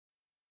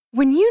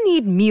When you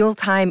need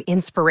mealtime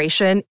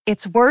inspiration,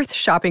 it's worth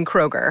shopping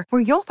Kroger,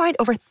 where you'll find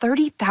over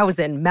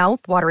 30,000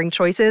 mouth-watering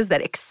choices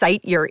that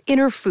excite your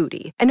inner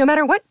foodie. And no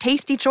matter what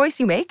tasty choice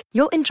you make,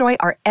 you'll enjoy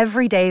our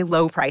everyday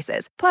low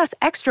prices, plus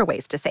extra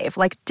ways to save,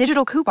 like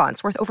digital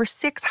coupons worth over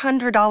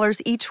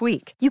 $600 each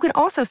week. You can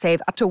also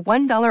save up to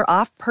 $1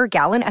 off per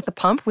gallon at the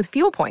pump with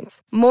fuel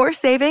points. More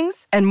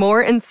savings and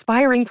more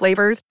inspiring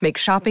flavors make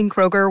shopping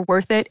Kroger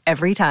worth it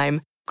every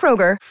time.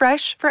 Kroger,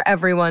 fresh for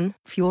everyone.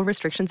 Fuel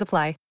restrictions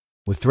apply.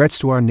 With threats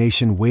to our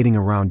nation waiting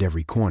around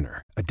every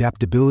corner,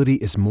 adaptability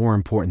is more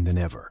important than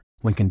ever.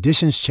 When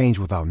conditions change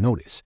without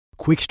notice,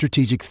 quick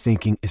strategic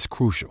thinking is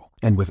crucial.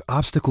 And with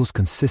obstacles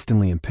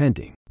consistently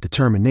impending,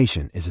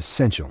 determination is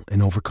essential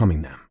in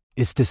overcoming them.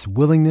 It's this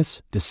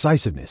willingness,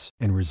 decisiveness,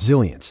 and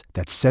resilience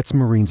that sets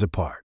Marines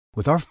apart.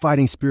 With our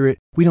fighting spirit,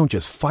 we don't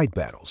just fight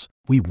battles,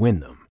 we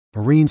win them.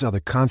 Marines are the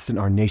constant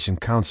our nation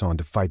counts on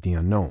to fight the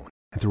unknown.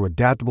 And through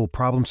adaptable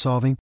problem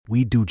solving,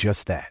 we do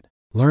just that.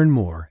 Learn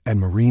more at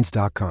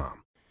marines.com.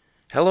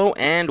 Hello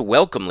and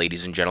welcome,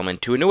 ladies and gentlemen,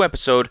 to a new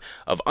episode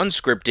of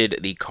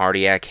Unscripted, the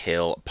Cardiac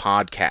Hill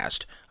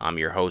podcast. I'm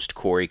your host,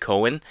 Corey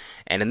Cohen,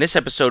 and in this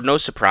episode, no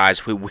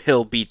surprise, we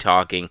will be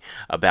talking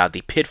about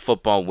the Pitt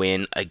football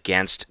win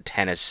against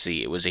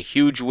Tennessee. It was a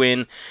huge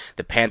win.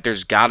 The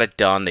Panthers got it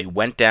done. They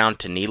went down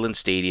to Neyland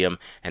Stadium,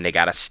 and they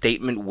got a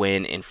statement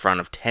win in front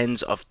of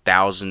tens of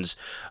thousands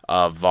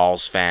of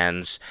Vols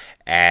fans,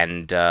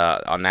 and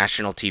on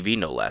national TV,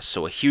 no less.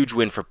 So a huge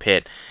win for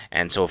Pitt,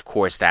 and so, of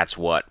course, that's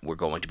what we're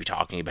going to be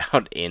talking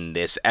about in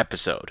this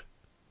episode.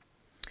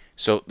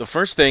 So the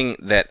first thing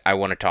that I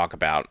want to talk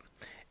about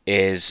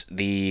is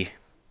the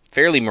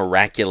fairly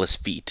miraculous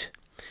feat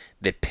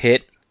that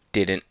Pitt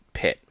didn't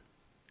pit.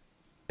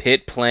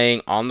 Pitt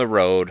playing on the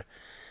road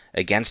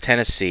against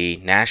Tennessee,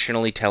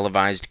 nationally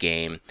televised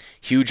game,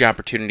 huge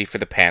opportunity for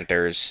the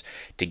Panthers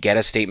to get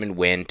a statement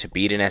win, to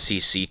beat an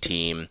SEC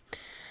team,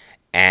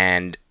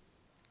 and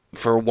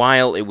for a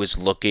while it was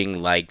looking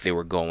like they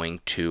were going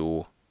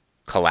to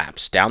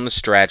collapse. Down the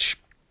stretch,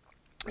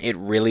 it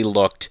really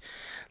looked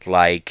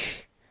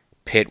like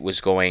Pitt was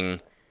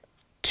going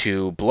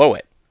to blow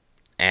it,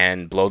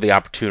 and blow the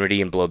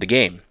opportunity and blow the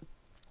game.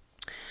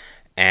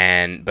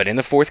 But in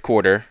the fourth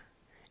quarter,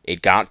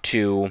 it got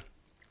to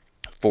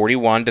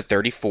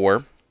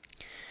 41-34,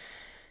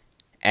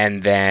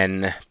 and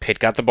then Pitt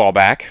got the ball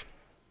back.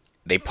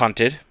 They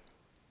punted.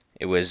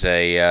 It was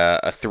a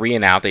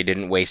 3-and-out. They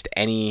didn't waste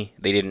any.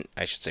 They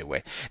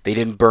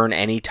didn't burn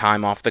any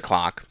time off the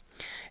clock,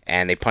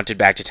 and they punted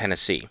back to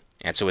Tennessee.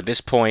 And so at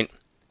this point,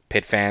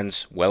 Pitt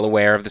fans well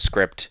aware of the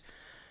script.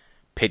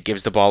 Pitt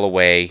gives the ball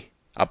away,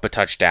 up a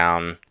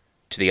touchdown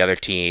to the other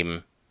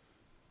team.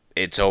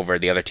 It's over.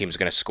 The other team's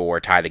going to score,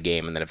 tie the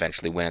game, and then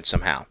eventually win it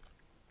somehow.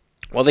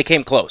 Well, they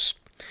came close.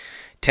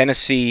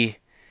 Tennessee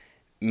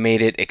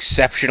made it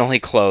exceptionally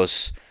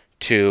close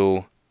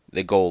to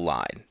the goal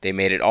line. They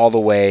made it all the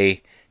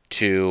way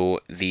to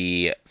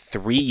the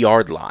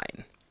 3-yard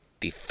line.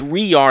 The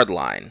 3-yard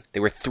line. They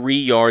were 3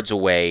 yards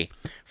away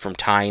from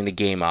tying the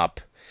game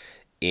up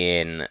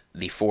in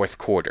the fourth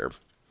quarter.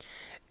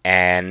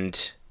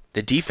 And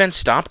the defense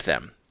stopped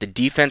them. The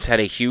defense had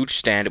a huge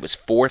stand. It was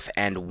 4th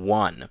and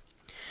 1.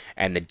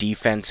 And the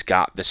defense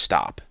got the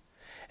stop.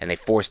 And they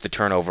forced the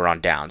turnover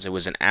on downs. It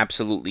was an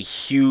absolutely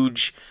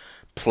huge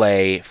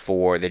play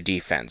for the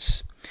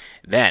defense.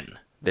 Then,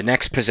 the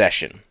next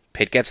possession,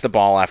 Pitt gets the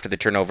ball after the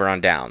turnover on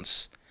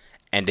downs.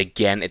 And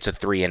again, it's a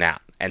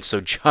 3-and-out. And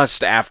so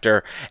just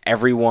after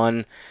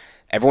everyone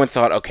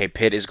thought, okay,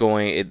 this is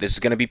going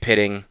to be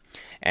pitting,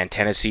 and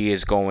Tennessee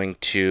is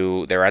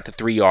they're at the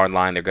 3-yard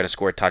line, they're going to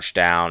score a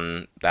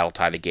touchdown, that'll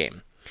tie the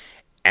game.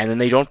 And then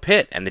they don't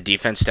pit, and the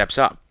defense steps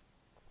up.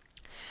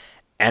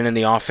 And then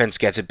the offense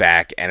gets it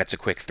back, and it's a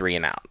quick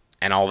 3-and-out.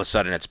 And all of a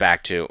sudden, it's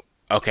back to,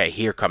 okay,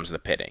 here comes the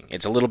pitting.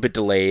 It's a little bit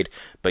delayed,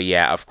 but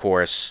yeah, of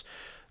course,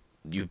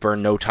 you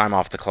burn no time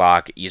off the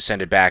clock, you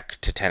send it back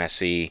to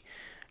Tennessee,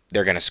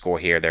 they're going to score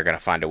here, they're going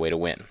to find a way to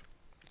win.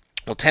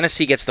 Well,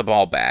 Tennessee gets the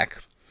ball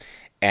back,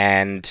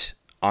 and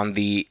on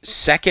the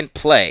second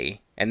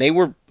play, and they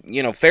were,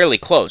 fairly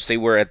close. They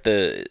were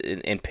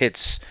in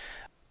Pitt's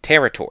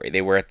territory.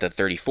 They were at the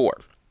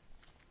 34.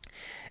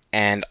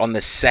 And on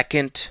the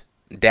second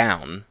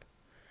down,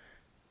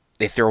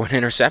 they throw an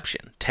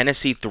interception.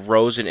 Tennessee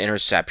throws an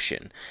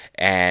interception,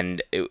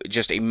 and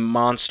just a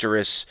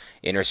monstrous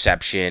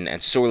interception,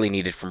 and sorely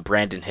needed from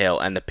Brandon Hill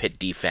and the Pitt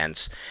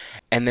defense.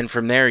 And then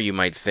from there, you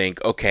might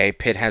think, okay,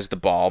 Pitt has the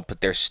ball,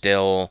 but there's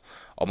still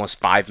almost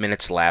 5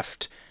 minutes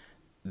left.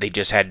 They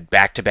just had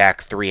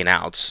back-to-back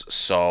 3-and-outs,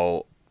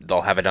 so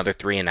they'll have another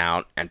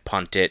 3-and-out and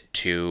punt it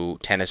to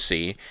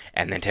Tennessee,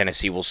 and then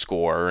Tennessee will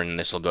score, and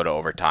this will go to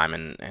overtime,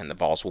 and the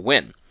Vols will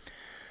win.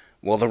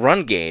 Well, the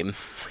run game,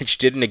 which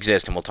didn't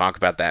exist, and we'll talk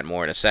about that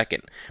more in a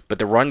second, but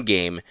the run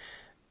game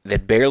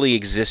that barely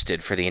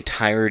existed for the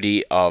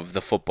entirety of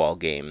the football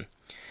game,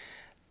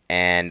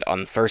 and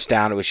on first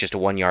down it was just a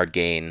 1-yard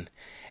gain,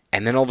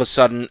 and then all of a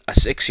sudden a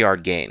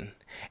 6-yard gain,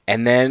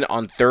 and then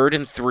on 3rd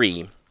and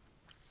 3,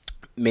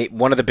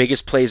 one of the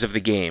biggest plays of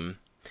the game,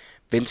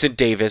 Vincent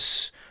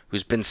Davis,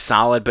 who's been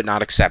solid but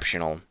not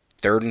exceptional,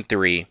 3rd and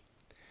 3,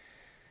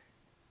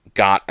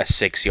 got a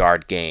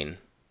 6-yard gain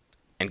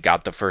and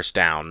got the first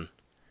down.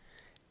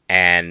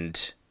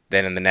 And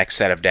then in the next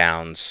set of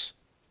downs,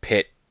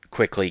 Pitt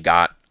quickly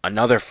got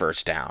another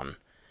first down.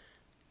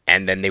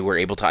 And then they were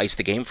able to ice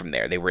the game from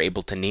there. They were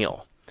able to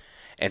kneel.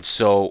 And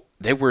so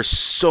there were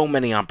so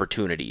many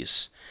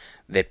opportunities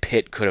that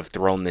Pitt could have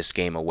thrown this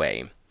game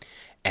away.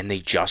 And they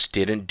just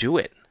didn't do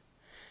it.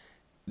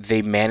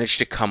 They managed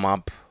to come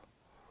up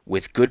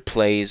with good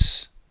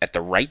plays at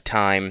the right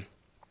time.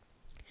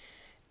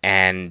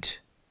 And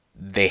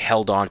they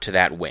held on to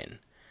that win.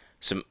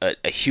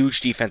 A huge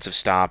defensive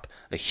stop,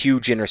 a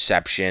huge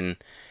interception,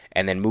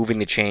 and then moving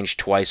the chains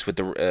twice with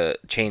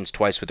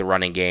the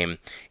running game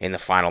in the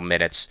final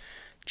minutes.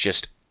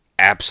 Just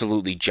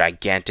absolutely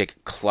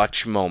gigantic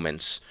clutch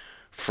moments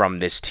from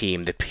this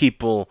team that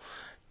people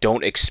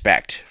don't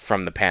expect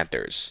from the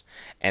Panthers.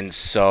 And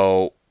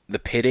so the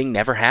pitting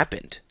never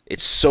happened.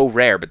 It's so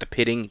rare, but the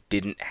pitting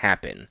didn't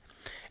happen.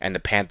 And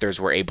the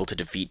Panthers were able to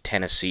defeat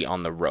Tennessee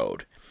on the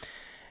road.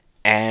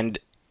 And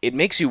it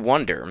makes you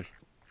wonder,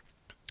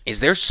 is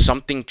there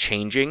something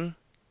changing?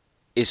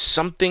 Is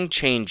something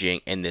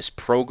changing in this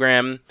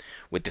program,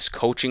 with this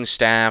coaching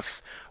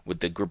staff, with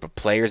the group of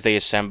players they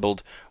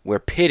assembled, where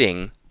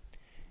pitting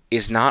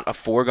is not a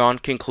foregone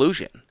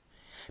conclusion?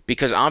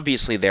 Because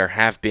obviously there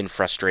have been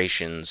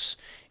frustrations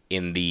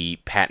in the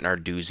Pat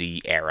Narduzzi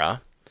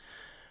era,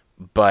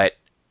 but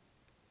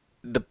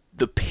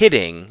the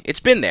pitting, it's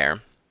been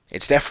there.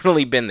 It's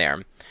definitely been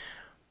there,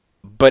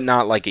 but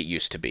not like it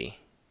used to be.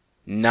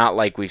 Not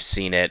like we've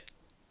seen it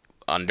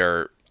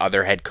under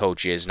other head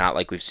coaches, not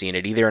like we've seen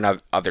it either in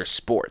other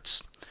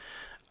sports.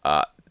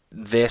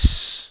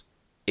 This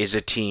is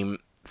a team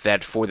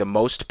that, for the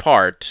most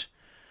part,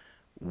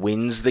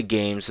 wins the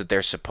games that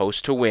they're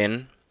supposed to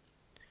win.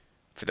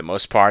 For the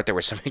most part, there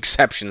were some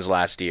exceptions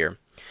last year,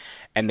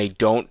 and they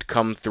don't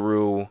come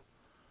through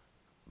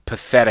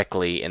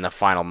pathetically in the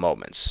final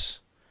moments.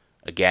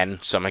 Again,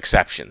 some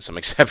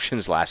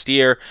exceptions last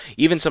year,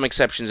 even some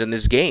exceptions in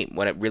this game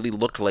when it really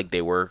looked like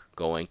they were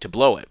going to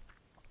blow it.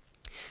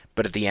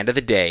 But at the end of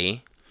the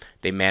day,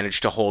 they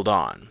managed to hold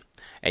on.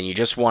 And you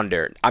just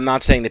wonder, I'm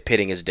not saying the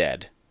pitting is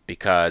dead,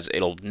 because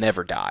it'll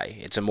never die.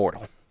 It's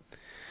immortal.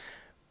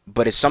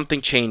 But is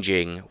something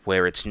changing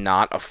where it's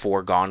not a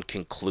foregone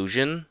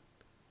conclusion?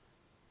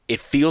 It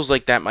feels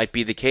like that might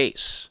be the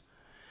case.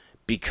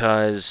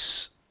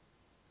 Because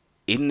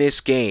in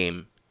this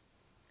game,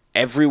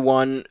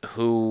 everyone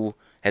who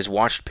has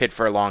watched Pitt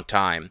for a long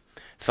time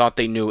thought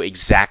they knew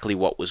exactly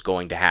what was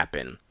going to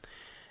happen.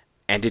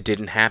 And it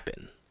didn't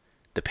happen.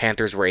 The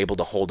Panthers were able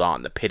to hold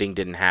on. The pitting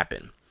didn't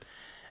happen.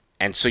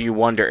 And so you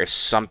wonder if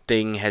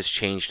something has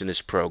changed in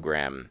this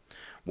program,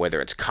 whether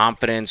it's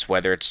confidence,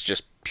 whether it's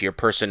just pure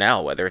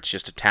personnel, whether it's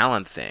just a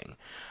talent thing,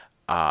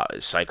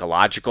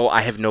 psychological,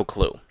 I have no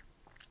clue.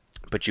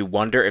 But you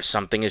wonder if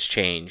something has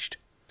changed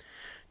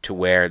to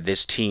where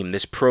this team,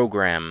 this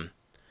program,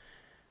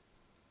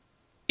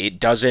 it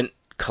doesn't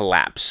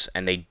collapse,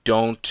 and they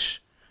don't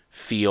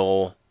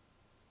feel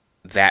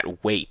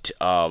that weight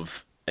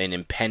of an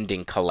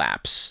impending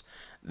collapse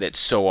that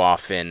so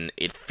often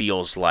it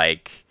feels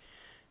like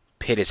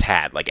Pitt has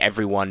had. Like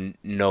everyone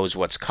knows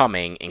what's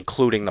coming,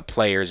 including the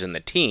players and the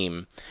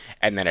team,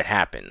 and then it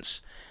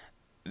happens.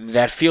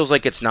 That feels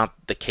like it's not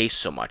the case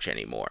so much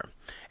anymore.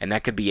 And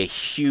that could be a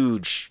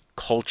huge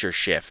culture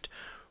shift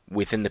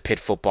within the Pitt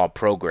football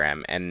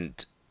program,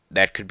 and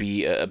that could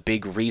be a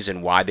big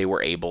reason why they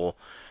were able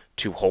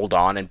to hold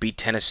on and beat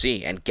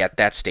Tennessee and get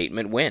that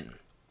statement win.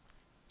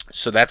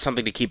 So that's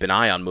something to keep an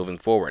eye on moving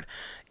forward.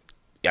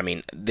 I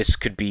mean, this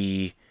could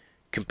be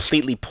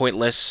completely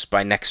pointless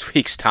by next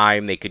week's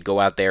time. They could go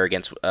out there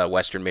against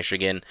Western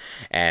Michigan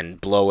and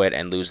blow it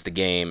and lose the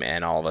game,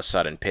 and all of a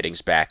sudden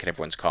Pitting's back and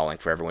everyone's calling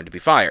for everyone to be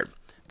fired.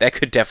 That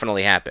could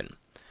definitely happen.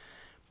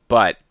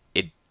 But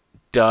it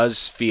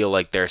does feel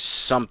like there's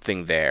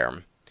something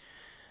there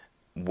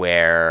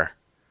where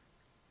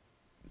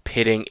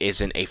Pitting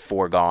isn't a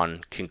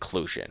foregone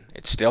conclusion.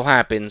 It still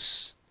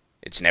happens.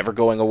 It's never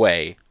going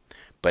away,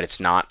 but it's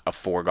not a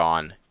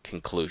foregone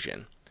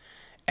conclusion.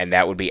 And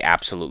that would be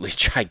absolutely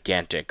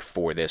gigantic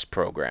for this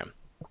program.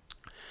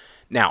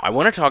 Now, I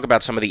want to talk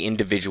about some of the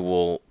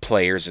individual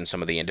players and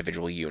some of the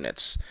individual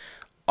units.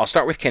 I'll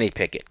start with Kenny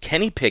Pickett.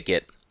 Kenny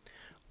Pickett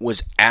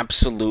was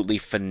absolutely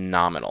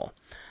phenomenal.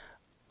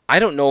 I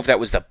don't know if that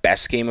was the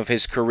best game of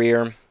his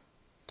career,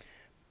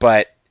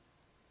 but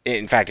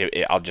in fact,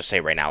 I'll just say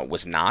right now, it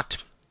was not.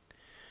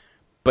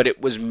 But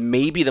it was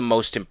maybe the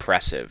most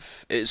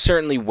impressive. It's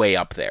certainly way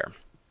up there.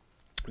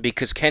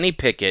 Because Kenny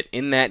Pickett,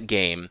 in that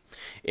game,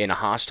 in a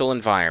hostile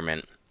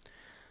environment,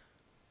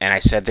 and I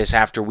said this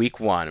after week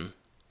 1,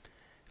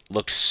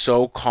 looked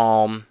so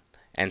calm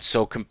and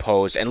so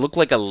composed and looked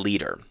like a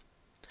leader.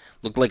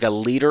 Looked like a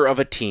leader of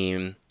a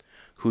team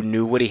who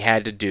knew what he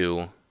had to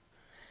do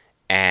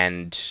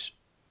and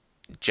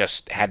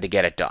just had to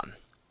get it done.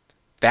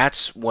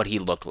 That's what he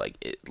looked like.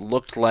 It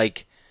looked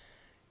like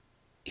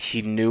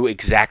he knew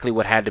exactly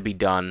what had to be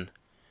done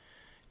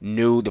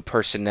knew the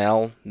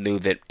personnel, knew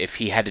that if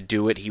he had to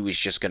do it, he was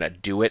just going to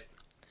do it.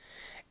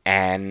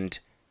 And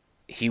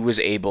he was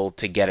able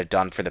to get it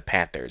done for the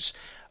Panthers.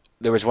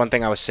 There was one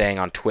thing I was saying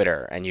on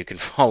Twitter, and you can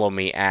follow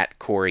me at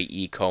Corey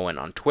E. Cohen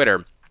on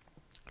Twitter,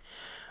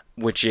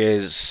 which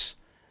is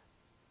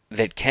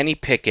that Kenny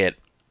Pickett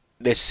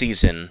this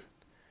season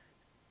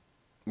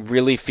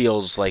really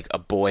feels like a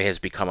boy has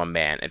become a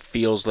man. It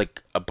feels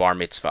like a bar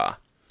mitzvah.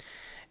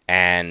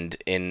 And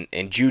in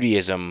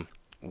Judaism,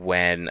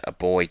 when a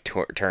boy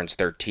turns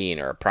 13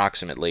 or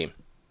approximately,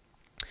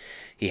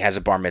 he has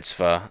a bar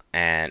mitzvah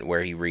and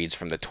where he reads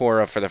from the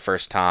Torah for the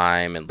first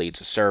time and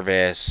leads a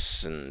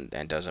service and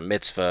does a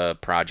mitzvah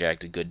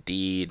project, a good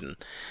deed,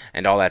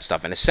 and all that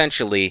stuff. And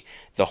essentially,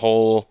 the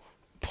whole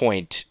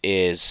point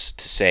is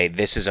to say,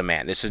 this is a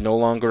man. This is no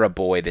longer a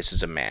boy. This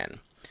is a man.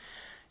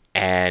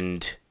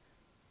 And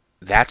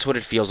that's what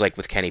it feels like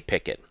with Kenny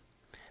Pickett.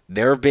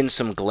 There have been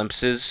some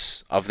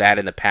glimpses of that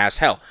in the past.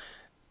 Hell,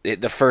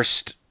 the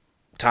first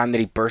time that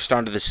he burst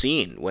onto the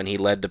scene when he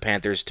led the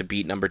Panthers to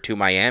beat number 2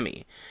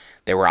 Miami,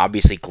 there were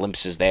obviously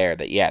glimpses there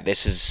that, yeah,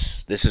 this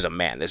is a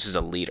man. This is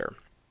a leader.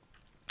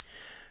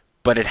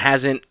 But it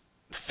hasn't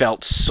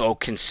felt so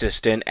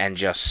consistent and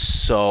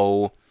just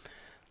so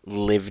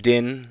lived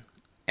in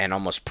and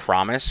almost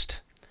promised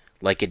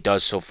like it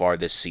does so far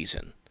this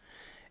season.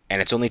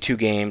 And it's only 2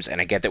 games, and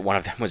I get that one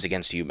of them was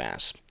against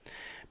UMass.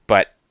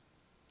 But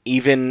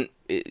even,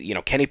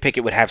 Kenny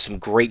Pickett would have some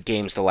great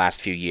games the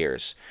last few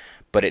years,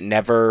 but it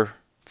never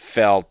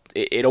felt,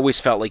 it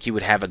always felt like he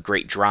would have a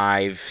great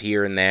drive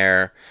here and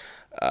there,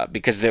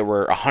 because there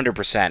were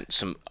 100%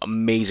 some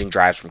amazing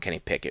drives from Kenny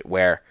Pickett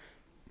where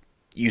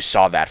you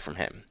saw that from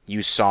him.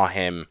 You saw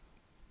him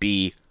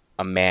be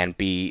a man,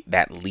 be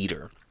that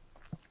leader.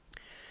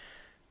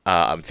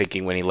 I'm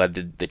thinking when he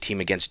led the team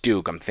against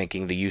Duke. I'm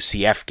thinking the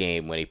UCF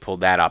game when he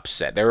pulled that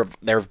upset. There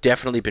have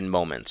definitely been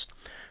moments.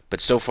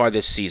 But so far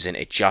this season,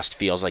 it just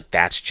feels like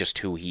that's just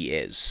who he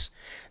is.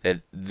 That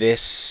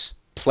this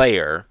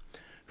player,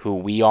 who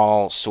we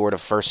all sort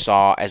of first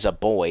saw as a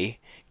boy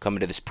coming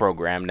to this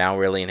program, now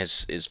really in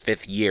his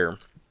 5th year,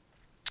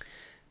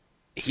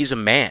 he's a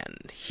man.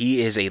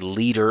 He is a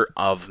leader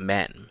of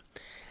men.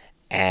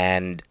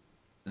 And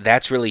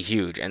that's really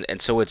huge.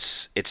 And so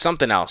it's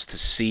something else to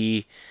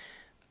see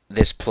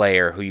this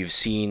player who you've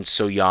seen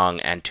so young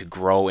and to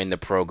grow in the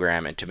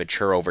program and to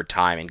mature over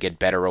time and get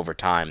better over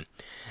time.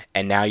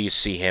 And now you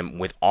see him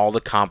with all the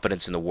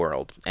confidence in the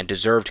world, and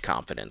deserved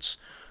confidence,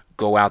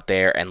 go out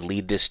there and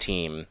lead this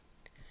team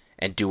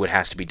and do what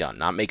has to be done.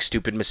 Not make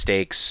stupid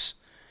mistakes,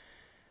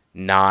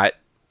 not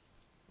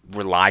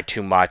rely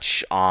too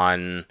much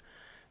on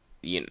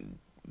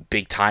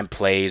big time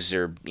plays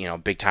or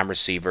big time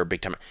receiver,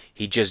 big time.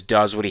 He just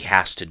does what he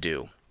has to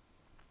do.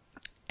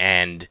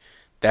 And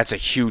that's a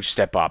huge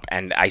step up.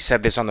 And I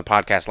said this on the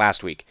podcast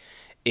last week.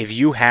 If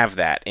you have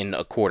that in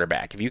a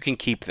quarterback, if you can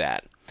keep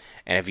that,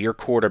 and if your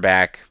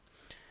quarterback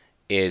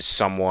is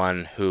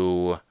someone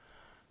who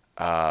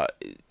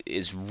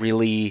is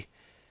really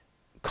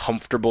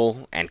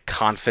comfortable and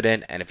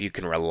confident, and if you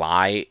can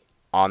rely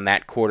on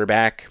that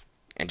quarterback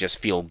and just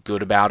feel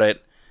good about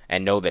it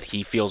and know that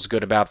he feels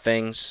good about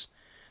things,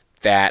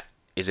 that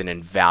is an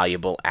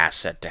invaluable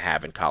asset to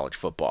have in college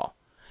football.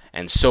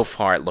 And so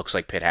far it looks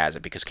like Pitt has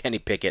it, because Kenny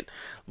Pickett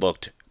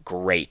looked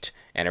great,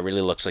 and it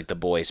really looks like the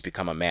boy has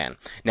become a man.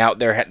 Now,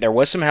 there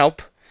was some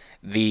help.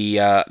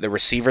 The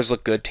receivers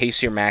look good.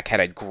 Taysir Mack had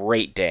a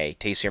great day.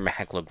 Taysir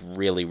Mack looked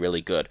really,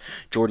 really good.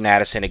 Jordan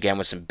Addison, again,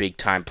 with some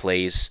big-time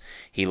plays.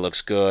 He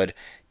looks good.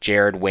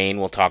 Jared Wayne,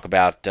 we'll talk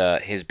about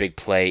his big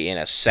play in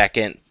a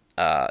second.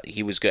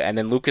 He was good. And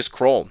then Lucas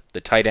Kroll,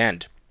 the tight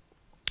end.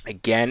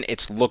 Again,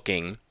 it's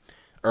looking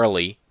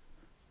early,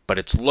 but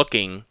it's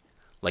looking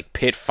like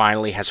Pitt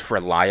finally has a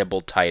reliable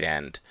tight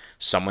end,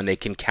 someone they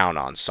can count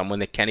on, someone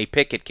that Kenny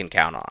Pickett can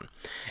count on.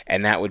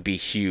 And that would be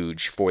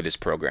huge for this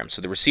program.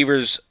 So the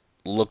receivers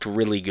looked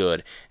really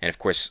good, and of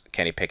course,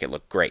 Kenny Pickett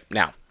looked great.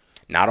 Now,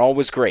 not all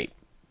was great.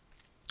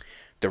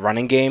 The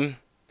running game,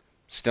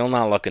 still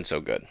not looking so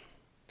good.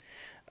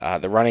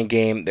 The running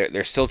game,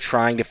 they're still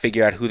trying to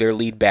figure out who their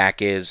lead back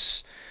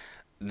is.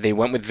 They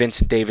went with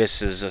Vincent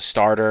Davis as a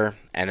starter,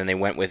 and then they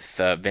went with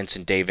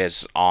Vincent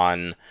Davis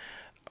on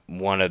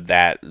one of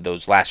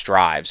those last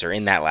drives, or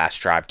in that last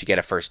drive, to get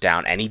a first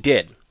down, and he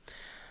did.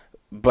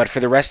 But for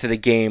the rest of the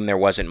game, there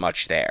wasn't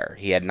much there.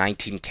 He had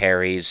 19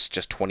 carries,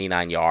 just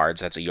 29 yards.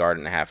 That's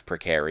 1.5 yards per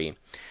carry.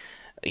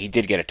 He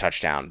did get a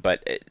touchdown,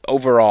 but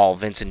overall,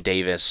 Vincent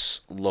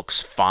Davis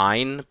looks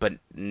fine, but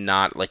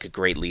not like a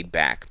great lead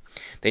back.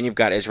 Then you've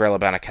got Israel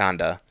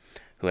Abanikanda,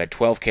 who had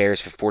 12 carries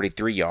for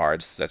 43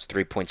 yards. That's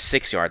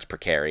 3.6 yards per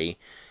carry.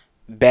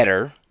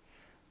 Better.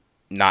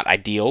 Not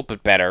ideal,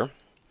 but better.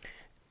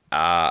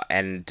 Those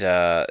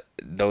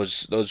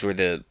were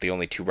the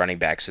only 2 running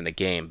backs in the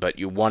game. But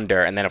you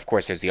wonder, and then of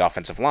course there's the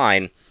offensive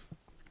line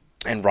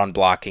and run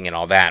blocking and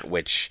all that,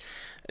 which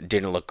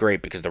didn't look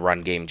great because the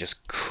run game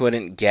just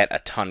couldn't get a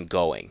ton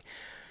going.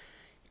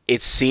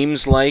 It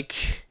seems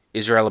like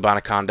Israel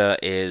Abanikanda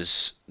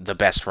is the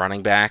best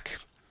running back,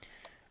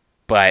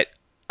 but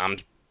I'm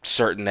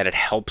certain that it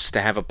helps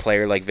to have a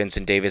player like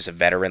Vincent Davis, a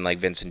veteran like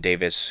Vincent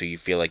Davis, who you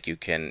feel like you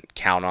can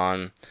count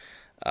on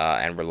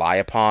and rely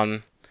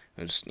upon,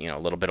 who's a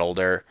little bit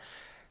older.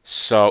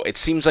 So it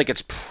seems like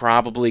it's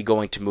probably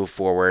going to move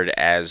forward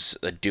as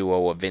a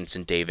duo of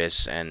Vincent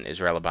Davis and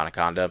Israel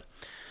Abanikanda.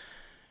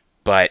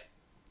 But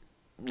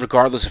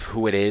regardless of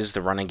who it is,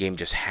 the running game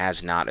just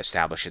has not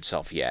established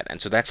itself yet.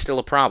 And so that's still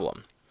a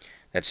problem.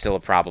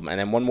 And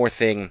then one more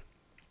thing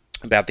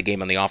about the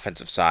game on the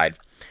offensive side,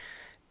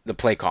 the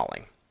play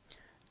calling.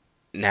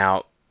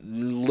 Now,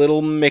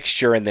 little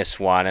mixture in this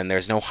one, and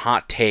there's no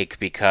hot take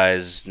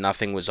because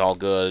nothing was all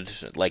good.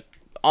 Like,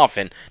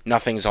 often,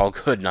 nothing's all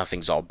good,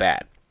 nothing's all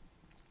bad.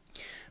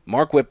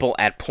 Mark Whipple,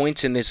 at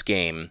points in this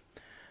game,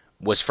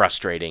 was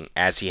frustrating,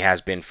 as he has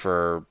been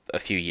for a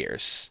few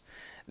years.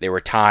 There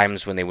were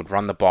times when they would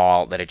run the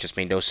ball that it just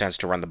made no sense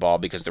to run the ball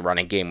because the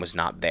running game was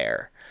not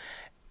there.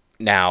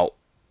 Now,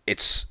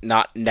 it's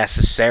not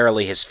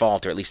necessarily his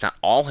fault, or at least not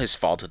all his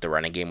fault, that the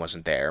running game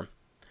wasn't there.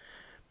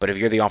 But if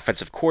you're the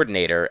offensive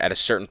coordinator, at a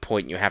certain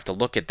point you have to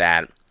look at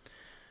that,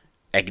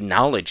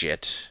 acknowledge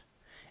it,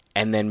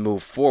 and then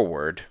move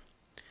forward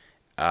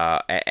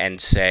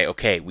and say,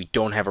 okay, we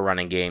don't have a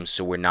running game,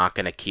 so we're not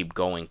going to keep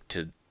going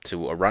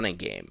to a running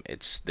game.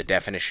 It's the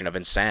definition of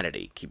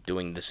insanity. Keep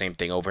doing the same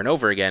thing over and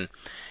over again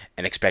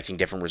and expecting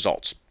different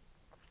results.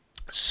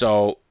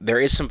 So there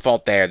is some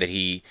fault there that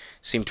he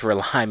seemed to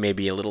rely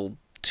maybe a little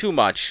too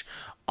much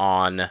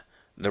on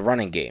the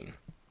running game.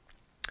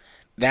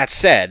 That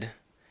said,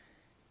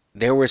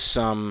 there were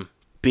some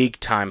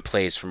big-time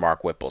plays from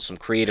Mark Whipple, some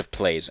creative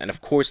plays. And,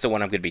 of course, the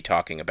one I'm going to be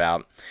talking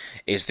about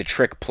is the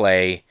trick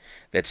play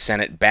that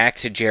sent it back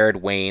to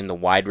Jared Wayne, the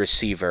wide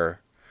receiver,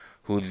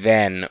 who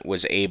then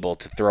was able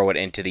to throw it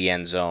into the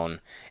end zone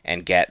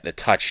and get the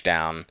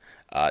touchdown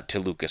to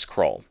Lucas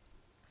Kroll.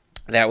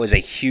 That was a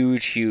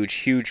huge, huge,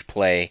 huge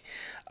play.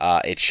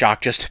 It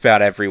shocked just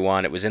about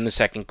everyone. It was in the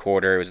second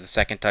quarter. It was the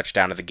second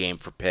touchdown of the game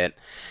for Pitt,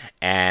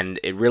 and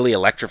it really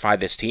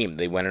electrified this team.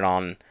 They went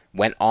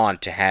on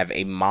to have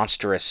a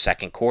monstrous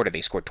second quarter.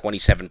 They scored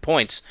 27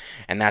 points,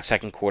 and that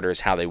second quarter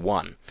is how they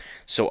won.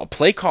 So a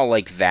play call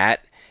like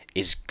that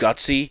is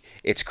gutsy,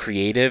 it's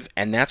creative,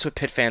 and that's what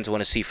Pitt fans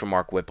want to see from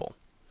Mark Whipple.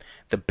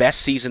 The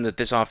best season that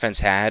this offense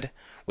had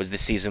was the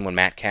season when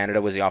Matt Canada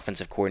was the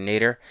offensive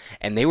coordinator,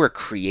 and they were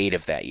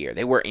creative that year.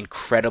 They were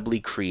incredibly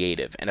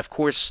creative, and of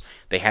course,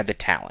 they had the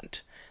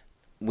talent.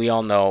 We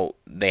all know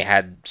they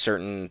had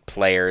certain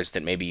players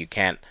that maybe you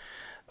can't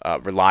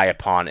rely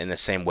upon in the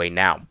same way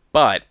now,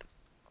 but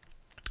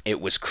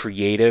it was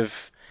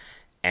creative,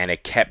 and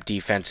it kept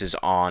defenses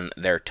on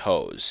their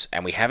toes.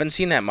 And we haven't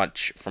seen that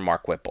much from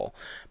Mark Whipple,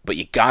 but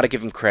you got to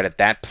give him credit.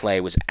 That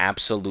play was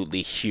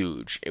absolutely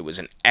huge. It was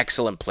an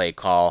excellent play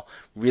call,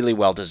 really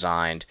well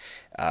designed.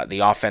 The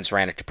offense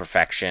ran it to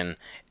perfection,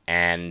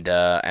 and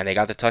they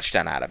got the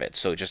touchdown out of it.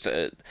 So just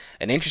an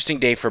interesting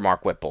day for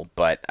Mark Whipple,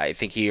 but I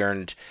think he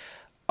earned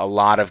a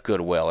lot of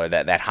goodwill, or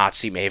that hot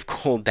seat may have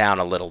cooled down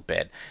a little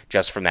bit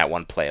just from that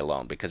one play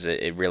alone, because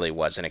it really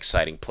was an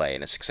exciting play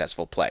and a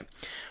successful play.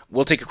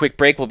 We'll take a quick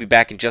break. We'll be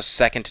back in just a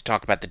second to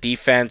talk about the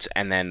defense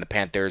and then the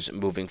Panthers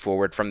moving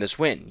forward from this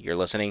win. You're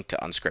listening to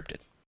Unscripted.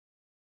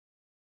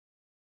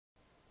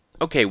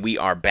 Okay, we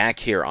are back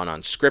here on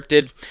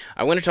Unscripted.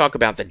 I want to talk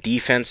about the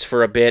defense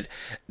for a bit.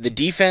 The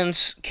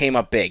defense came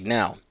up big.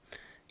 Now,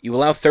 you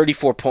allow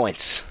 34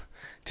 points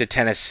to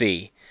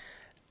Tennessee.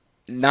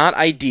 Not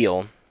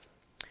ideal,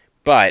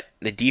 but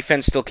the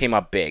defense still came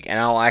up big, and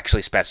I'll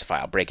actually specify.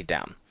 I'll break it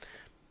down.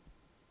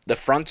 The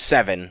front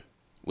seven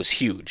was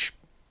huge,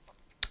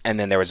 and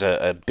then there was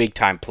a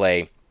big-time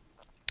play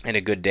and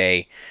a good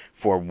day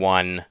for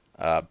one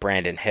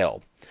Brandon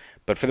Hill.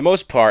 But for the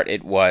most part,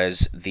 it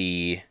was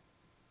the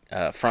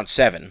front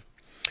seven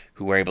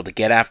who were able to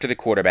get after the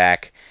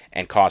quarterback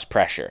and cause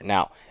pressure.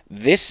 Now,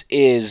 this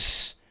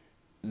is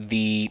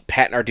the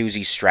Pat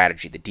Narduzzi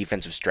strategy, the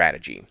defensive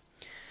strategy.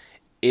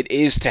 It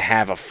is to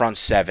have a front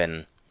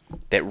seven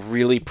that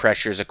really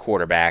pressures a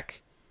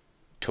quarterback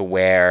to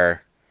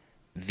where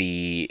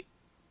the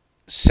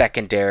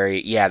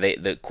secondary,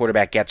 the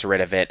quarterback gets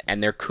rid of it,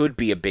 and there could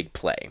be a big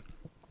play.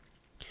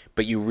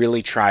 But you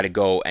really try to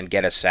go and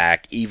get a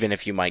sack, even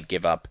if you might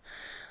give up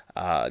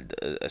a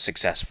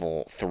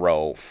successful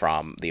throw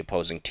from the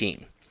opposing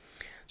team.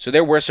 So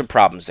there were some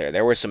problems there.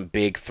 There were some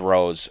big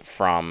throws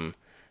from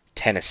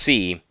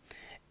Tennessee,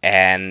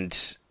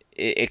 and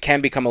it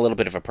can become a little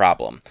bit of a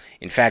problem.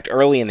 In fact,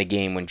 early in the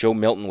game, when Joe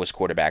Milton was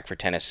quarterback for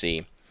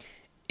Tennessee,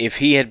 if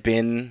he had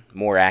been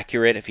more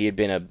accurate, if he had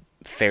been a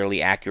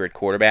fairly accurate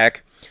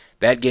quarterback,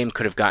 that game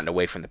could have gotten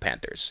away from the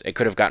Panthers. It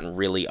could have gotten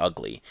really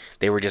ugly.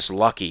 They were just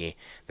lucky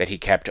that he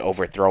kept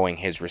overthrowing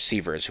his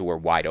receivers who were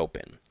wide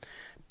open.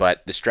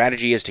 But the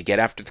strategy is to get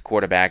after the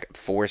quarterback,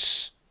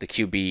 force the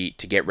QB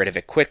to get rid of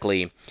it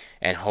quickly,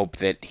 and hope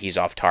that he's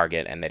off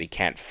target and that he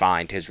can't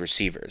find his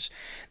receivers.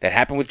 That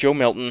happened with Joe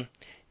Milton.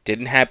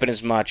 Didn't happen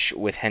as much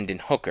with Hendon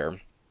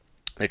Hooker,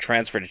 the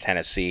transfer to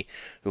Tennessee,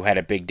 who had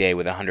a big day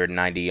with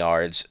 190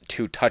 yards,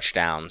 2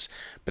 touchdowns,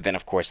 but then,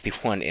 of course, the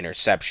 1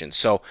 interception.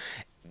 So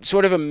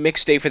sort of a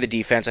mixed day for the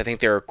defense. I think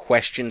there are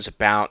questions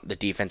about the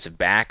defensive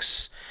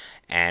backs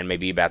and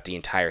maybe about the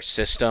entire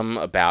system,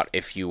 about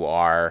if you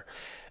are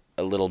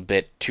a little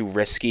bit too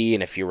risky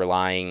and if you're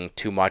relying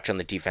too much on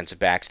the defensive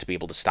backs to be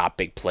able to stop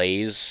big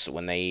plays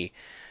when they,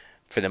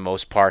 for the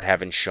most part,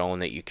 haven't shown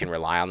that you can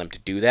rely on them to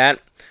do that.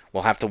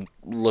 We'll have to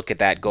look at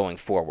that going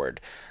forward.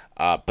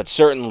 But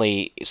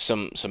certainly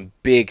some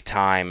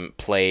big-time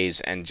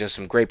plays and just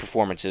some great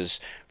performances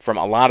from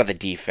a lot of the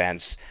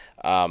defense.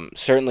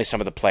 Certainly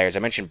some of the players. I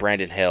mentioned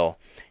Brandon Hill.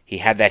 He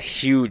had that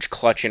huge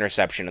clutch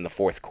interception in the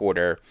fourth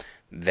quarter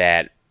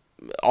that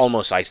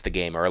almost iced the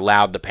game, or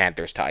allowed the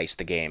Panthers to ice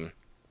the game.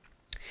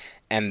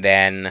 And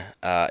then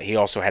he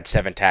also had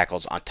 7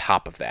 tackles on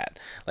top of that.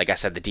 Like I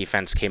said, the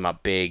defense came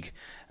up big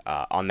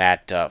on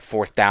that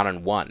 4th down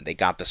and 1. They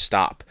got the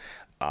stop.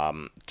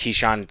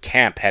 Keyshawn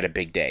Camp had a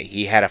big day.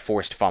 He had a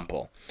forced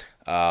fumble.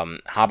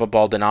 Haba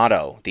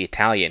Baldonado, the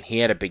Italian, he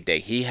had a big day.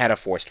 He had a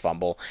forced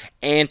fumble,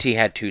 and he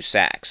had 2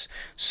 sacks.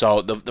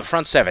 So the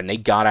front 7, they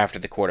got after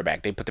the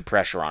quarterback. They put the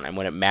pressure on, and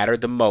when it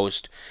mattered the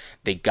most,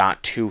 they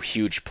got 2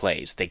 huge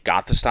plays. They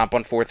got the stop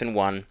on 4th and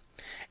 1,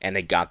 and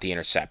they got the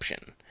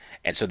interception.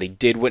 And so they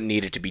did what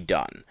needed to be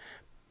done.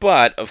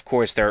 But, of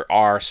course, there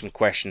are some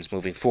questions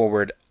moving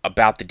forward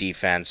about the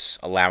defense,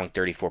 allowing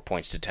 34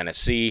 points to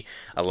Tennessee,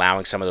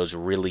 allowing some of those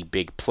really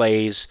big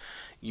plays.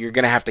 You're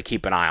going to have to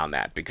keep an eye on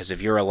that, because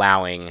if you're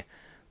allowing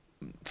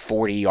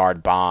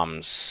 40-yard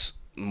bombs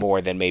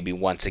more than maybe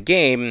once a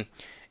game,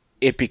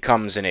 it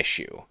becomes an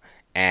issue.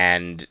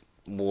 And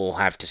we'll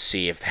have to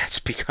see if that's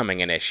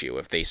becoming an issue,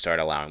 if they start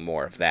allowing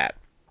more of that.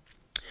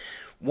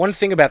 One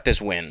thing about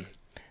this win,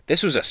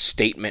 this was a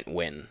statement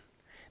win.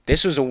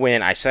 This was a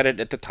win, I said it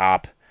at the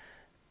top,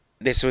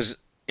 this was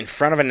in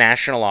front of a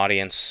national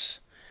audience.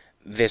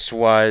 This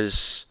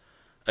was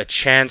a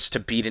chance to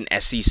beat an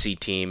SEC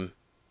team.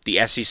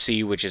 The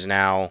SEC, which is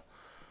now,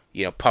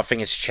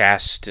 puffing its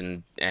chest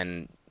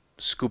and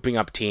scooping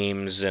up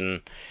teams,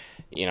 and,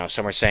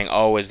 some are saying,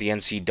 oh, is the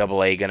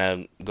NCAA going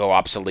to go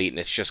obsolete and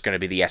it's just going to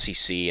be the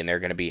SEC and they're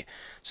going to be...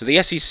 So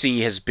the SEC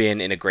has been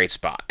in a great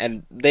spot,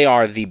 and they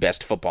are the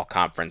best football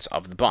conference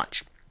of the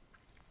bunch.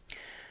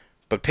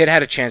 But Pitt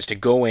had a chance to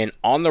go in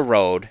on the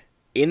road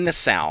in the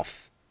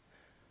South,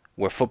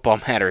 where football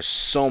matters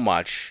so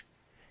much,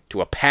 to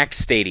a packed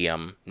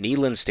stadium,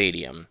 Neyland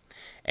Stadium,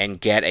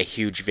 and get a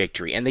huge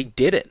victory. And they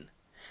did it.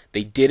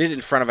 They did it in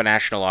front of a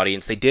national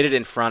audience. They did it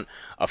in front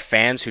of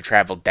fans who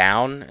traveled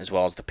down, as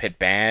well as the Pitt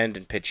band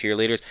and Pitt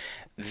cheerleaders.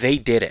 They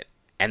did it.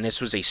 And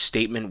this was a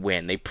statement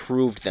win. They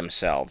proved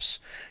themselves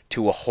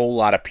to a whole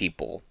lot of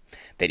people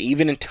that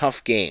even in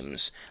tough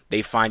games,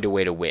 they find a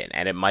way to win.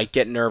 And it might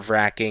get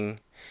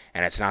nerve-wracking,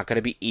 and it's not going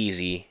to be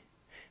easy,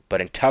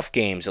 but in tough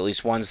games, at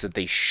least ones that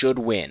they should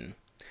win,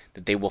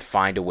 that they will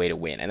find a way to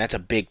win. And that's a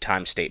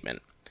big-time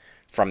statement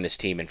from this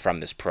team and from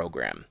this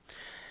program.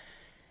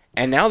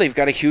 And now they've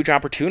got a huge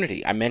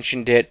opportunity. I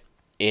mentioned it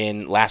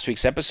in last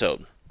week's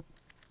episode.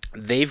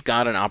 They've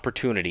got an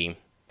opportunity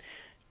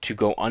to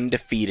go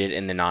undefeated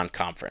in the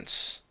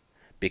non-conference,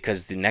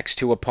 because the next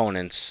 2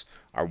 opponents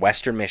are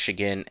Western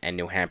Michigan and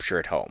New Hampshire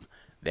at home.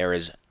 There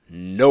is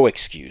no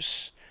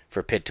excuse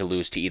for Pitt to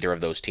lose to either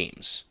of those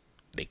teams.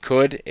 They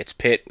could. It's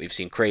Pitt. We've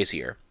seen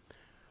crazier.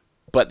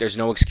 But there's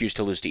no excuse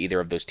to lose to either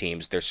of those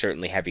teams. They're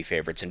certainly heavy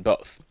favorites in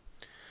both.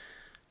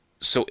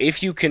 So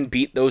if you can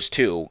beat those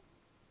 2,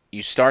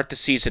 you start the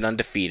season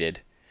undefeated.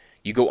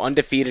 You go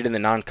undefeated in the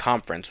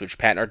non-conference, which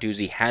Pat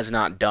Narduzzi has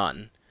not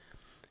done.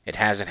 It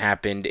hasn't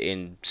happened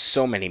in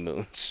so many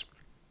moons.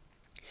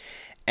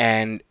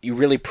 And you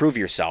really prove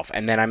yourself.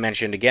 And then I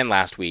mentioned again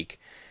last week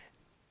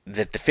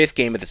that the 5th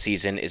game of the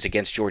season is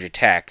against Georgia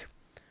Tech,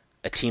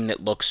 a team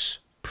that looks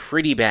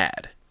pretty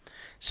bad.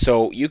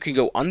 So you can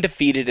go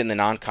undefeated in the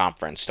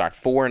non-conference, start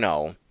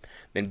 4-0,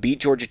 then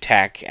beat Georgia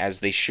Tech, as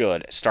they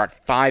should, start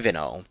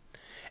 5-0,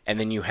 and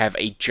then you have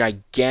a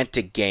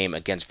gigantic game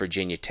against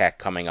Virginia Tech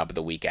coming up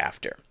the week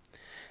after.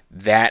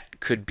 That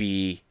could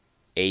be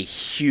a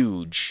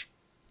huge,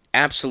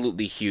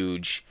 absolutely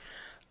huge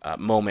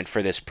moment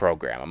for this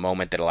program, a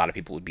moment that a lot of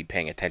people would be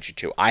paying attention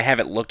to. I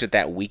haven't looked at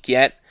that week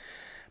yet,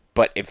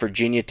 but if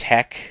Virginia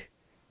Tech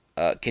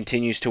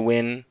continues to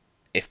win,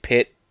 if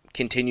Pitt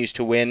continues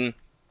to win,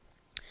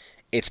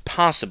 it's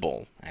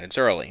possible, and it's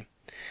early,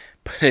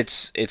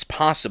 but it's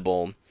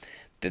possible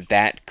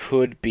that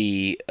could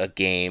be a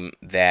game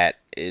that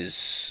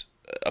is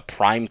a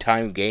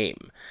primetime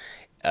game,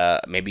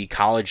 maybe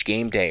College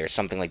Game Day or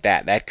something like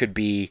that. That could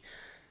be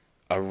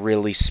a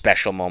really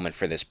special moment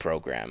for this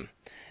program.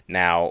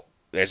 Now,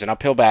 there's an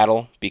uphill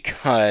battle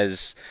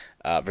because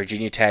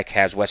Virginia Tech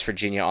has West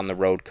Virginia on the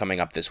road coming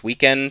up this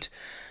weekend.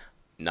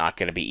 Not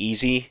going to be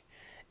easy.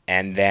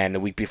 And then the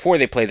week before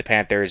they play the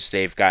Panthers,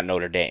 they've got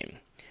Notre Dame.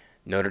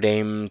 Notre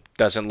Dame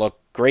doesn't look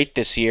great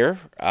this year.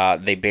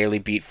 They barely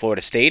beat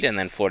Florida State, and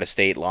then Florida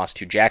State lost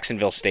to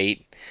Jacksonville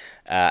State,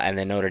 and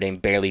then Notre Dame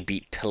barely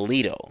beat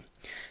Toledo.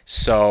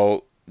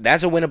 So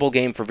that's a winnable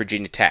game for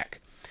Virginia Tech.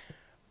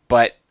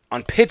 But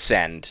on Pitt's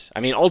end,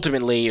 I mean,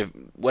 ultimately,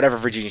 whatever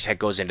Virginia Tech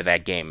goes into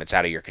that game, it's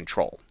out of your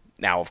control.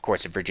 Now, of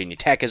course, if Virginia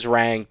Tech is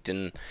ranked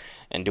and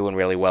doing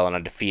really well and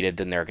undefeated,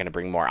 then they're going to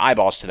bring more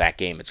eyeballs to that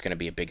game. It's going to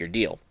be a bigger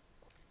deal.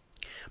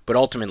 But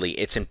ultimately,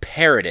 it's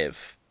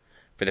imperative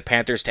for the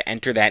Panthers to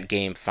enter that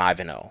game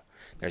 5-0.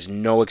 There's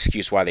no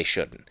excuse why they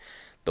shouldn't.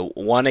 The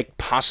one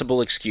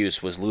possible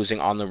excuse was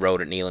losing on the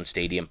road at Neyland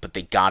Stadium, but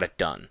they got it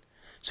done.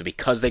 So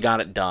because they got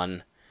it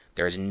done,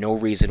 there is no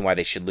reason why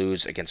they should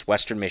lose against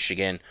Western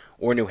Michigan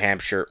or New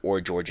Hampshire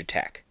or Georgia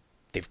Tech.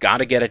 They've got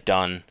to get it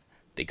done.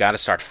 They got to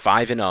start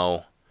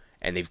 5-0,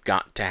 and they've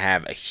got to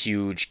have a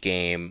huge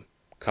game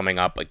coming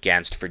up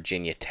against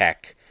Virginia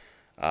Tech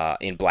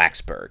in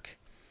Blacksburg.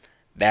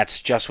 That's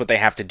just what they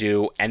have to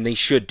do, and they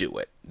should do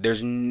it.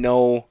 There's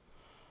no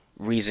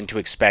reason to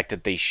expect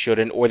that they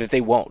shouldn't or that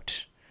they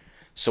won't.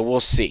 So we'll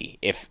see.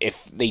 If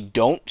they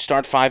don't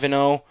start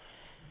 5-0,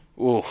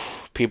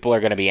 people are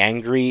going to be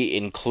angry,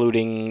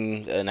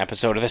 including an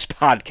episode of this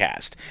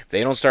podcast. If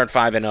they don't start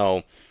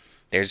 5-0,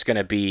 there's going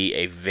to be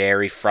a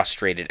very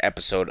frustrated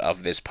episode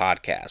of this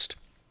podcast.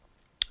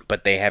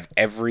 But they have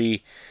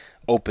every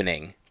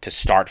opening to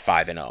start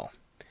 5-0,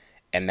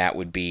 and that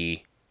would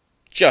be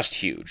just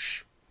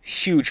huge.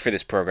 Huge for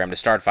this program to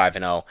start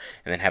 5-0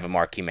 and then have a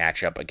marquee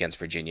matchup against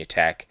Virginia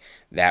Tech.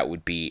 That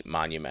would be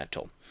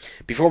monumental.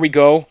 Before we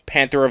go,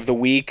 Panther of the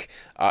Week.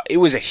 It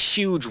was a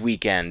huge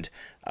weekend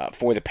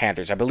for the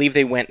Panthers. I believe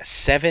they went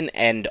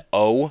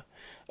 7-0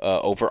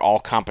 over all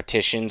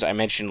competitions. I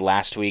mentioned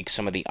last week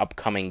some of the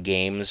upcoming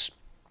games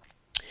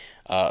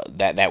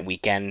that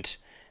weekend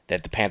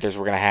that the Panthers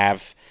were going to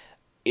have.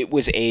 It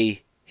was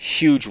a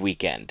huge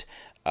weekend.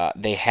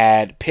 They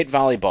had Pitt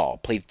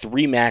Volleyball, played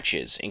 3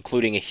 matches,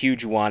 including a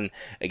huge one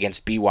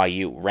against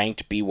BYU,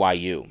 ranked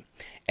BYU,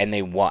 and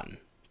they won.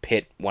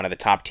 Pitt, one of the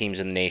top teams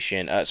in the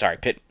nation.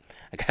 Pitt,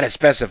 I gotta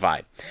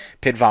specify.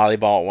 Pitt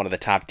Volleyball, one of the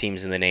top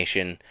teams in the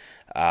nation.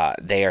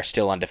 They are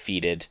still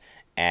undefeated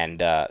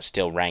and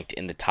still ranked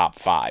in the top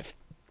 5.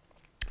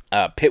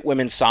 Pitt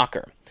Women's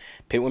Soccer.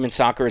 Pitt Women's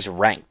Soccer is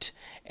ranked,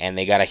 and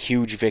they got a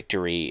huge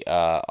victory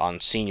on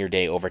Senior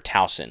Day over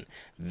Towson.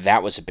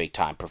 That was a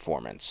big-time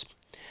performance.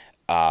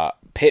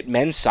 Pitt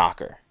Men's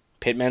Soccer.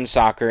 Pitt Men's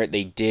Soccer,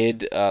 they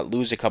did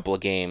lose a couple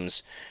of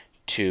games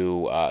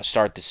to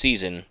start the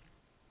season,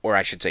 or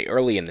I should say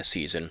early in the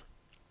season.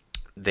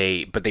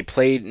 But they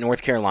played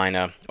North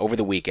Carolina over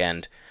the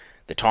weekend.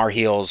 The Tar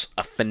Heels,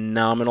 a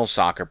phenomenal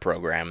soccer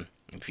program,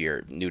 if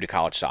you're new to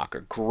college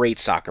soccer. Great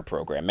soccer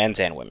program, men's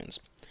and women's.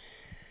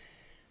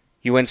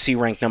 UNC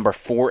ranked number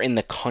 4 in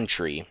the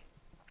country,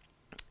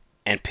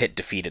 and Pitt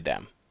defeated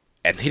them.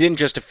 And they didn't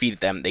just defeat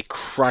them, they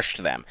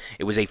crushed them.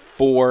 It was a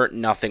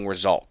 4-0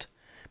 result.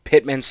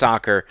 Pitt Men's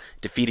Soccer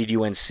defeated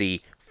UNC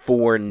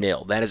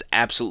 4-0. That is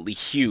absolutely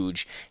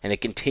huge, and they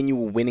continue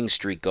a winning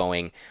streak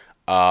going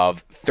of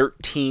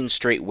 13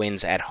 straight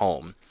wins at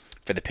home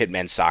for the Pitt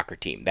Men's Soccer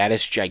team. That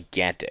is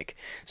gigantic.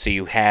 So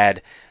you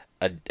had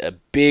a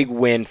big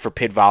win for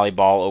Pitt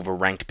Volleyball over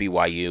ranked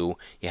BYU.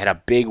 You had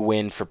a big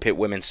win for Pitt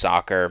Women's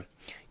Soccer.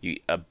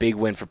 A big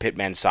win for Pitt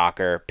Men's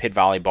Soccer. Pitt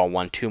Volleyball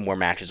won 2 more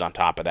matches on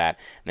top of that.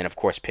 And then, of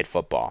course, Pitt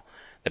Football.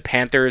 The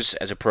Panthers,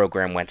 as a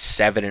program, went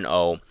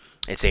 7-0.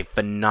 It's a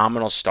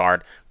phenomenal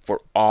start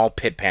for all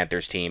Pitt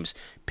Panthers teams.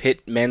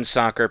 Pitt Men's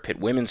Soccer, Pitt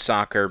Women's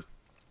Soccer,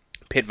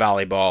 Pitt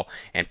Volleyball,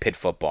 and Pitt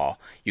Football.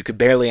 You could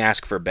barely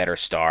ask for a better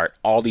start.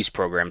 All these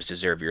programs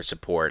deserve your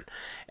support.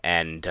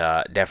 And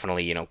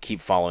definitely,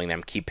 keep following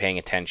them, keep paying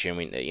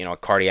attention.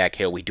 At Cardiac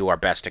Hill, we do our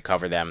best to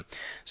cover them.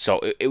 So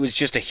it was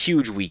just a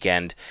huge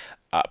weekend.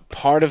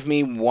 Part of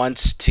me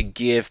wants to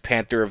give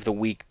Panther of the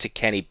Week to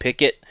Kenny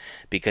Pickett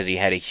because he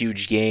had a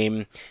huge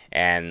game,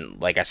 and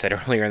like I said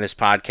earlier in this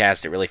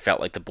podcast, it really felt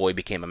like the boy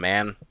became a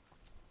man.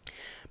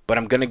 But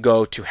I'm going to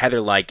go to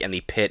Heather Lyke and the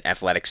Pitt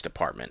Athletics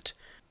Department.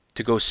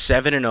 To go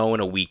 7-0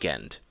 in a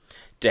weekend,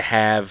 to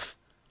have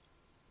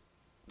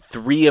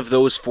 3 of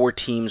those 4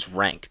 teams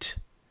ranked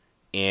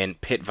in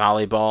Pitt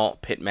Volleyball,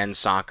 Pitt Men's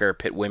Soccer,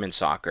 Pitt Women's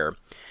Soccer,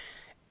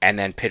 and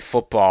then Pitt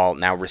Football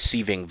now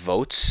receiving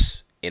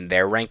votes in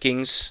their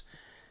rankings,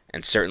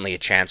 and certainly a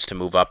chance to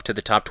move up to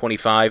the top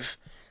 25,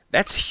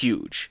 that's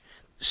huge.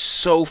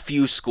 So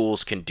few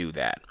schools can do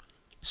that.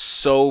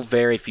 So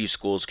very few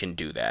schools can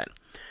do that,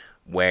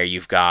 where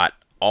you've got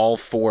all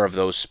 4 of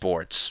those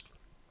sports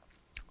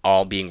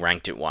all being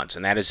ranked at once,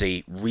 and that is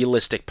a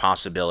realistic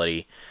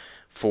possibility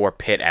for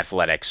Pitt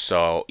Athletics.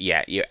 So,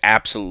 yeah, you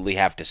absolutely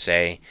have to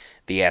say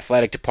the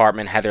athletic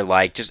department, Heather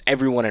Lyke, just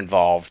everyone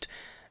involved,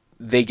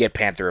 they get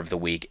Panther of the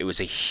Week. It was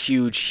a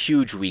huge,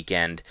 huge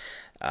weekend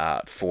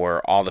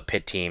for all the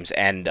Pitt teams.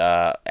 And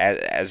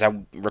as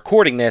I'm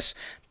recording this,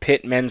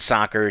 Pitt Men's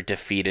Soccer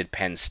defeated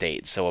Penn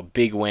State. So a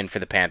big win for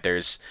the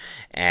Panthers.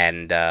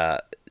 And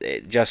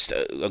just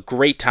a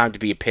great time to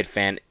be a Pitt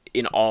fan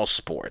in all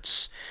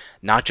sports.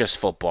 Not just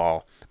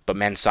football, but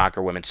men's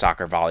soccer, women's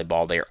soccer,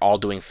 volleyball. They are all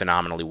doing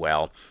phenomenally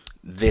well.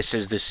 This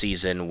is the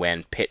season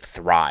when Pitt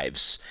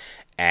thrives.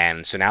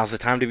 And so now's the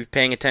time to be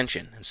paying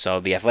attention. So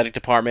the athletic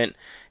department,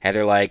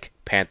 Heather Lyke,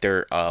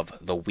 Panther of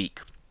the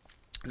Week.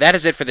 that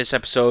is it for this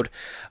episode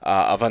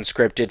of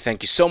Unscripted.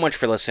 Thank you so much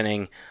for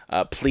listening.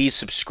 Please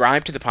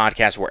subscribe to the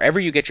podcast wherever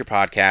you get your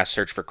podcasts.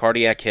 Search for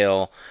Cardiac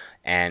Hill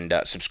and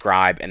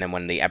subscribe. And then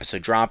when the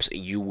episode drops,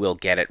 you will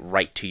get it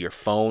right to your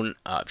phone.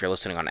 If you're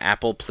listening on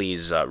Apple,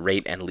 please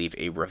rate and leave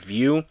a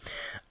review.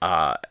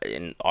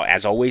 And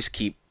as always,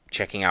 keep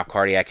checking out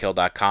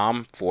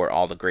cardiachill.com for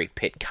all the great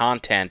Pitt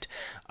content.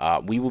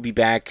 We will be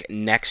back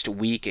next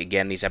week.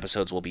 Again, these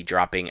episodes will be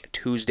dropping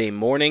Tuesday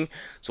morning,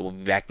 so we'll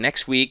be back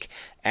next week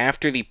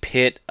after the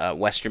Pitt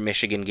Western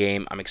Michigan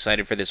game. I'm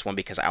excited for this one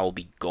because I will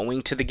be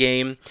going to the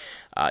game.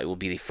 It will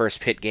be the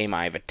first Pitt game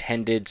I've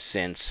attended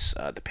since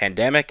the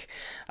pandemic,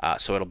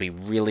 so it'll be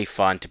really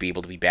fun to be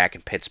able to be back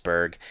in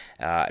Pittsburgh,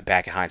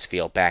 back at Heinz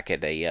Field, back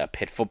at a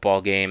Pitt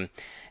football game.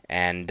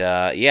 And,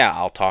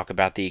 I'll talk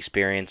about the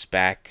experience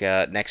back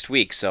next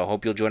week. So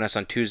hope you'll join us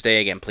on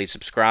Tuesday. Again, please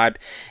subscribe.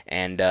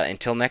 And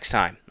until next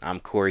time, I'm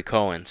Corey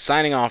Cohen,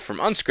 signing off from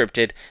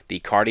Unscripted, the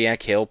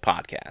Cardiac Hill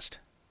podcast.